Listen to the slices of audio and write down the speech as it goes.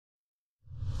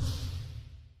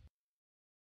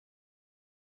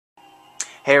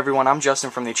Hey everyone, I'm Justin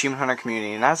from the Achievement Hunter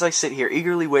community, and as I sit here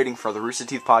eagerly waiting for the Rooster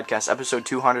Teeth Podcast episode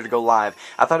 200 to go live,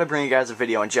 I thought I'd bring you guys a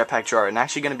video on Jetpack Joyride, and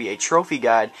actually going to be a trophy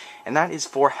guide, and that is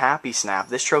for Happy Snap.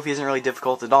 This trophy isn't really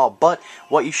difficult at all, but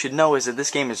what you should know is that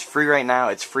this game is free right now.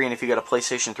 It's free, and if you go to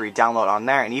PlayStation 3, download on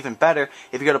there, and even better,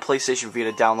 if you go to PlayStation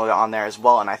Vita, download it on there as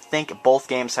well, and I think both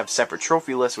games have separate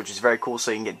trophy lists, which is very cool, so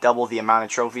you can get double the amount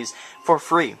of trophies for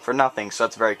free, for nothing, so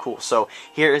that's very cool. So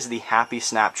here is the Happy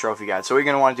Snap trophy guide. So what you're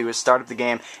going to want to do is start up the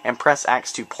game and press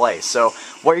X to play. So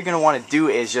what you're going to want to do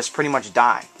is just pretty much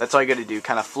die. That's all you got to do.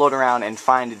 Kind of float around and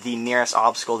find the nearest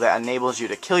obstacle that enables you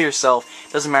to kill yourself.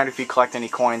 Doesn't matter if you collect any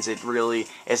coins, it really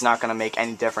is not going to make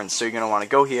any difference. So you're going to want to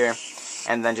go here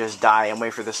and then just die and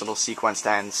wait for this little sequence to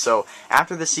end. So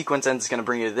after the sequence ends, it's going to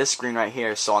bring you to this screen right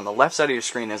here. So on the left side of your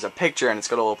screen is a picture, and it's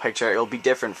got a little picture. It'll be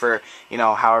different for,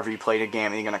 however you played a game,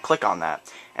 and you're going to click on that.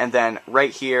 And then right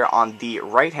here on the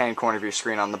right hand corner of your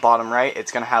screen, on the bottom right,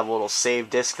 it's going to have a little save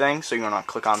disk thing, so you're going to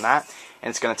click on that, and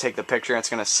it's going to take the picture and it's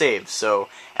going to save. So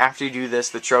after you do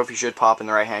this, the trophy should pop in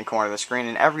the right hand corner of the screen,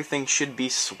 and everything should be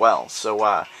swell.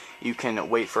 So you can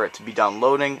wait for it to be done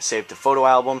loading, save to photo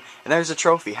album, and there's a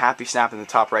trophy, Happy Snap, in the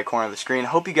top right corner of the screen.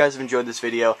 Hope you guys have enjoyed this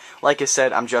video. Like I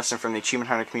said, I'm Justin from the Achievement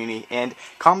Hunter community, and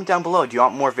comment down below, do you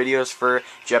want more videos for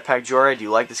Jetpack Joyride? Do you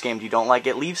like this game? Do you don't like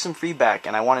it? Leave some feedback,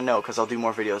 and I want to know, because I'll do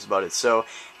more videos about it. So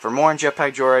for more on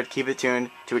Jetpack Joyride, keep it tuned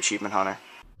to Achievement Hunter.